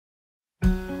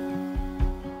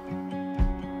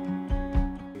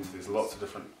lots of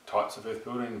different types of earth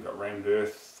building. We've got rammed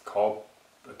earth, cob,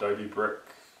 adobe brick,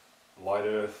 light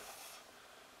earth.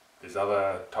 There's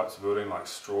other types of building like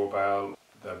straw bale.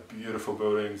 They're beautiful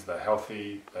buildings, they're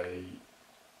healthy, they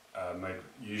are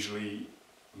usually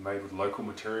made with local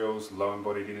materials, low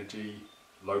embodied energy,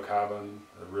 low carbon,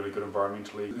 they're really good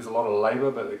environmentally. There's a lot of labour,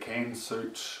 but it can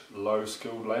suit low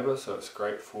skilled labour, so it's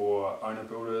great for owner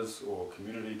builders or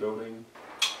community building.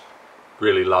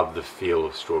 Really love the feel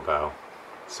of straw bale,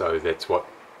 so that's what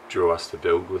drew us to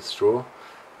build with straw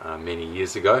many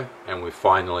years ago, and we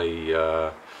finally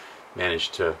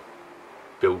managed to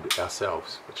build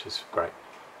ourselves, which is great.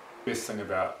 The best thing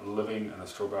about living in a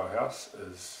straw bale house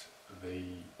is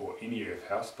or any earth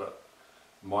house, but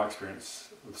my experience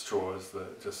with straw is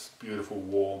that just beautiful,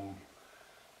 warm,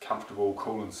 comfortable,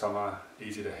 cool in summer,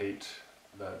 easy to heat.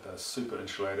 They're super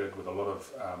insulated with a lot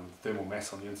of thermal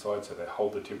mass on the inside, so they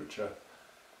hold the temperature.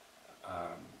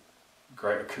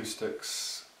 Great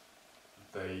acoustics.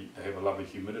 They have a lovely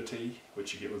humidity,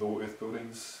 which you get with all earth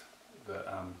buildings. The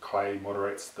clay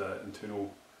moderates the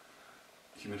internal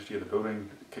humidity of the building,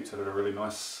 keeps it at a really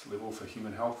nice level for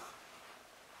human health.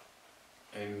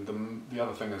 And the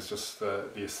other thing is just the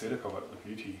aesthetic of it, the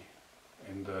beauty,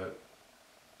 and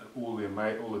all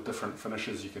the different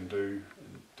finishes you can do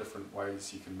in different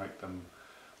ways. You can make them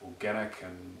organic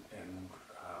and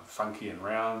funky and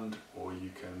round, or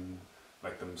you can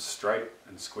make them straight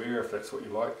and square if that's what you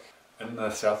like. In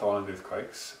the South Island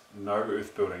earthquakes, no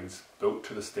earth buildings built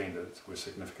to the standards were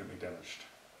significantly damaged.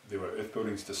 There were earth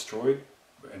buildings destroyed,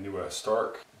 and there were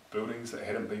historic buildings that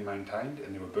hadn't been maintained,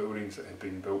 and there were buildings that had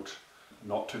been built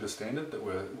not to the standard that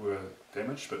were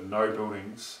damaged, but no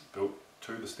buildings built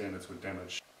to the standards were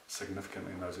damaged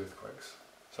significantly in those earthquakes.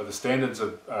 So the standards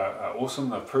are awesome,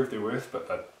 they've proved their worth, but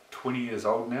they're 20 years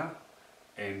old now,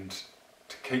 and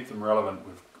to keep them relevant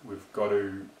we've got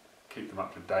to keep them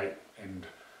up to date, and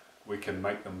we can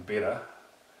make them better.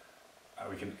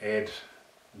 We can add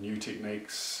new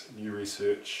techniques, new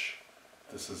research.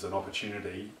 This is an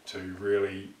opportunity to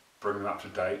really bring them up to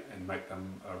date and make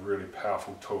them a really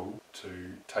powerful tool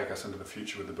to take us into the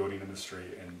future with the building industry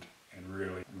and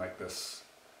really make this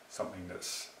something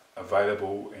that's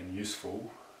available and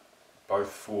useful both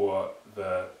for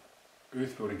the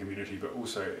earth building community but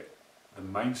also the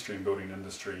mainstream building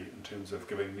industry, in terms of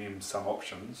giving them some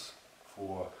options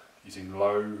for using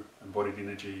low embodied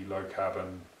energy, low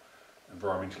carbon,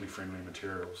 environmentally friendly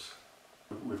materials.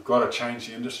 We've got to change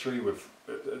the industry.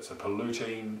 It's a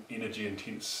polluting, energy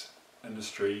intense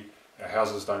industry. Our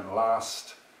houses don't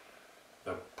last,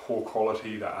 they're poor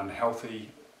quality, they're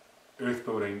unhealthy. Earth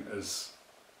building is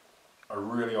a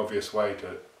really obvious way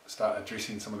to start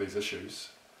addressing some of these issues,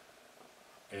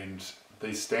 and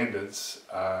these standards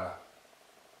are,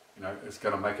 it's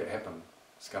going to make it happen.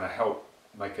 It's going to help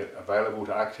make it available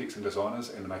to architects and designers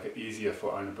and make it easier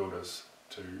for owner builders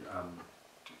to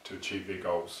achieve their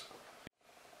goals.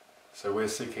 So we're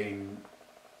seeking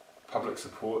public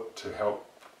support to help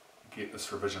get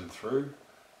this revision through.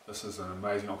 This is an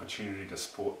amazing opportunity to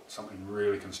support something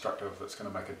really constructive that's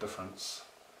going to make a difference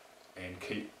and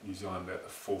keep New Zealand at the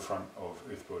forefront of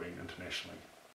earth building internationally.